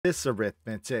This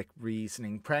arithmetic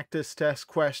reasoning practice test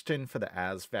question for the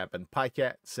ASVAB and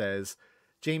PiCAT says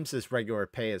James's regular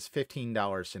pay is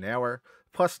 $15 an hour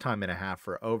plus time and a half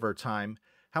for overtime.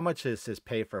 How much is his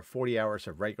pay for 40 hours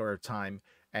of regular time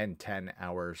and 10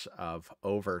 hours of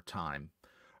overtime?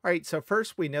 All right, so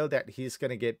first we know that he's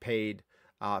going to get paid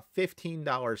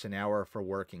 $15 an hour for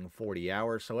working 40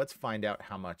 hours. So let's find out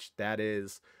how much that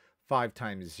is. 5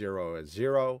 times 0 is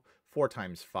 0. 4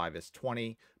 times 5 is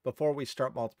 20. Before we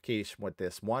start multiplication with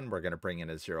this 1, we're going to bring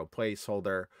in a 0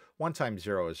 placeholder. 1 times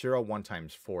 0 is 0. 1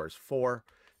 times 4 is 4.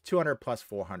 200 plus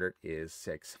 400 is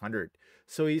 600.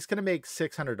 So he's going to make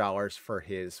 $600 for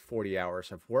his 40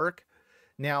 hours of work.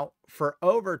 Now, for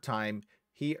overtime,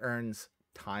 he earns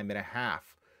time and a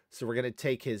half. So we're going to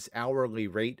take his hourly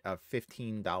rate of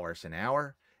 $15 an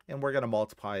hour, and we're going to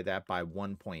multiply that by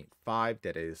 1.5,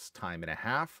 that is time and a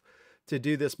half. To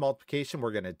do this multiplication,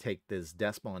 we're going to take this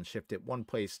decimal and shift it one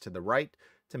place to the right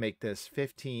to make this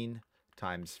 15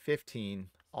 times 15,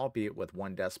 albeit with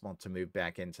one decimal to move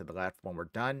back into the left when we're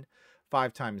done.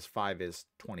 5 times 5 is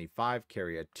 25,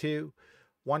 carry a 2.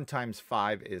 1 times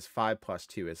 5 is 5 plus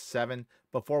 2 is 7.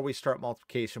 Before we start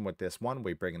multiplication with this 1,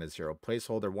 we bring in a 0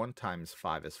 placeholder. 1 times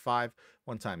 5 is 5.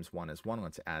 1 times 1 is 1.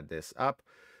 Let's add this up.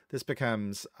 This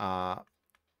becomes 5.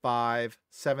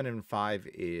 7 and 5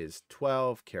 is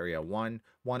 12. Carry a 1.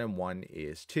 1 and 1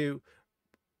 is 2.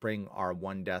 Bring our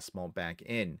one decimal back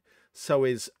in. So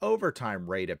his overtime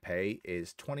rate of pay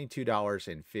is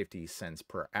 $22.50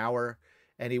 per hour.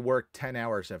 And he worked 10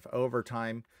 hours of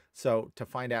overtime. So to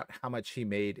find out how much he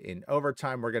made in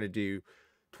overtime, we're going to do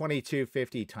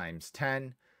 $22.50 times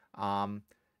 10.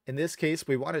 In this case,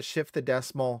 we want to shift the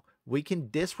decimal. We can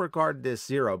disregard this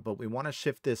 0, but we want to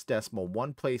shift this decimal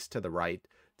one place to the right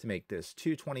to make this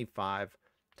 225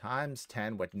 times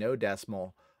 10 with no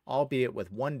decimal, albeit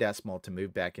with one decimal to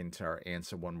move back into our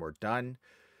answer when we're done.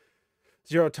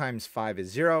 0 times 5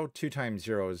 is 0. 2 times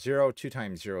 0 is 0. 2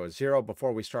 times 0 is 0.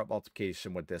 Before we start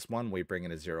multiplication with this 1, we bring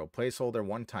in a 0 placeholder.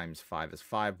 1 times 5 is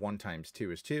 5. 1 times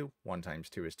 2 is 2. 1 times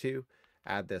 2 is 2.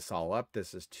 Add this all up.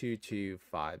 This is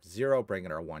 2250. Bring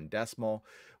in our one decimal.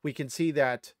 We can see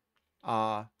that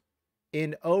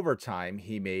in overtime,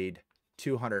 he made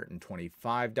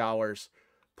 $225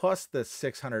 plus the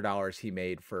 $600 he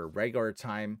made for regular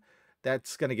time.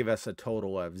 That's going to give us a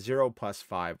total of 0 plus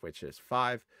 5, which is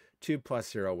 5. 2 plus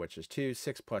 0, which is 2.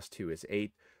 6 plus 2 is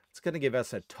 8. It's going to give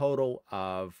us a total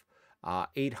of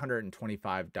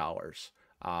 $825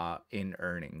 in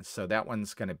earnings. So that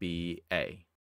one's going to be A.